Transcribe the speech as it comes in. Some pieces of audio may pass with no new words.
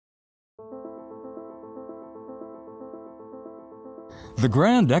The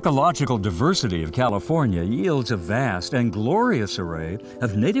grand ecological diversity of California yields a vast and glorious array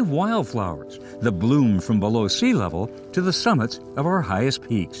of native wildflowers that bloom from below sea level to the summits of our highest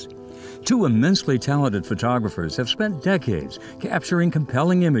peaks. Two immensely talented photographers have spent decades capturing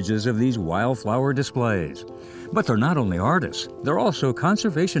compelling images of these wildflower displays. But they're not only artists, they're also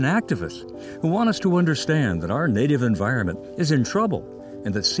conservation activists who want us to understand that our native environment is in trouble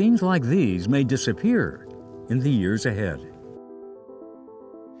and that scenes like these may disappear in the years ahead.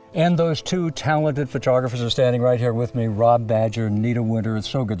 And those two talented photographers are standing right here with me, Rob Badger and Nita Winter. It's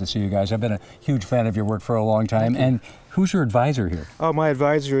so good to see you guys. I've been a huge fan of your work for a long time. And who's your advisor here? Oh, my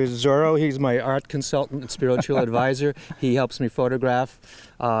advisor is Zorro. He's my art consultant and spiritual advisor. He helps me photograph,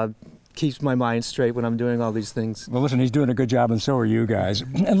 keeps my mind straight when I'm doing all these things. Well, listen, he's doing a good job, and so are you guys.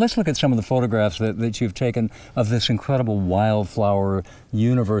 And let's look at some of the photographs that you've taken of this incredible wildflower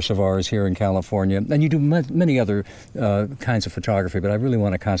universe of ours here in California. And you do many other kinds of photography, but I really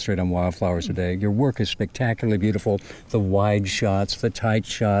want to concentrate on wildflowers today. Your work is spectacularly beautiful. The wide shots, the tight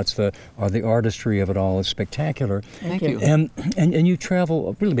shots, the artistry of it all is spectacular. Thank you. And you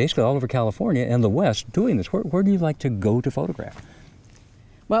travel really basically all over California and the West doing this. Where do you like to go to photograph?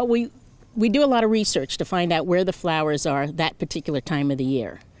 Well, we do a lot of research to find out where the flowers are that particular time of the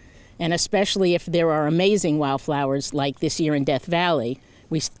year. And especially if there are amazing wildflowers like this year in Death Valley,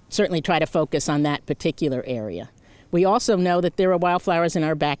 we certainly try to focus on that particular area. We also know that there are wildflowers in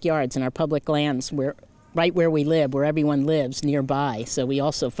our backyards, in our public lands, right where we live, where everyone lives nearby. So we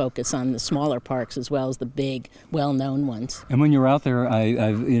also focus on the smaller parks as well as the big, well-known ones. And when you're out there,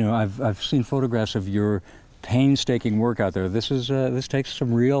 I've seen photographs of your painstaking work out there. This takes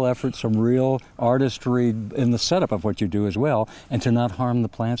some real effort, some real artistry in the setup of what you do as well, and to not harm the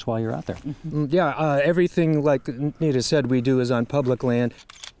plants while you're out there. Mm-hmm. Yeah, everything, like Nita said, we do is on public land.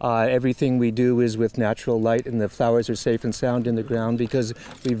 Everything we do is with natural light, and the flowers are safe and sound in the ground because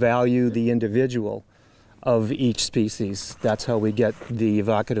we value the individual of each species. That's how we get the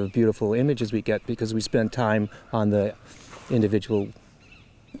evocative, beautiful images we get, because we spend time on the individual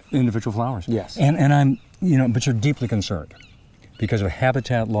flowers. Yes. And but you're deeply concerned because of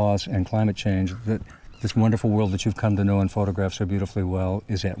habitat loss and climate change that this wonderful world that you've come to know and photograph so beautifully well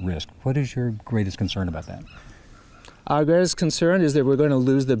is at risk. What is your greatest concern about that? Our greatest concern is that we're going to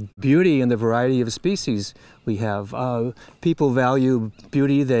lose the beauty and the variety of species we have. People value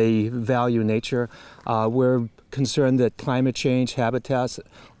beauty, they value nature. We're concerned that climate change, habitat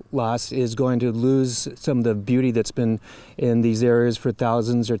loss is going to lose some of the beauty that's been in these areas for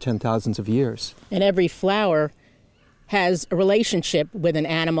thousands or 10,000s of years. And every flower has a relationship with an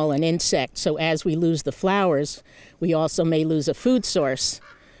animal, an insect. So as we lose the flowers, we also may lose a food source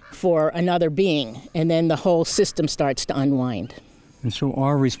for another being, and then the whole system starts to unwind. And so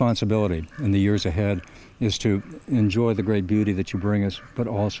our responsibility in the years ahead is to enjoy the great beauty that you bring us, but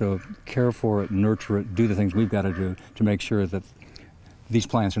also care for it, nurture it, do the things we've got to do to make sure that these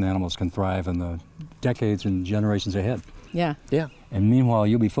plants and animals can thrive in the decades and generations ahead. Yeah. Yeah. And meanwhile,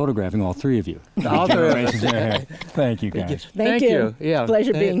 you'll be photographing all three of you. All generations ahead. Thank you, guys. Thank you. Yeah.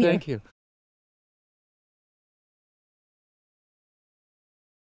 Pleasure being here. Thank you.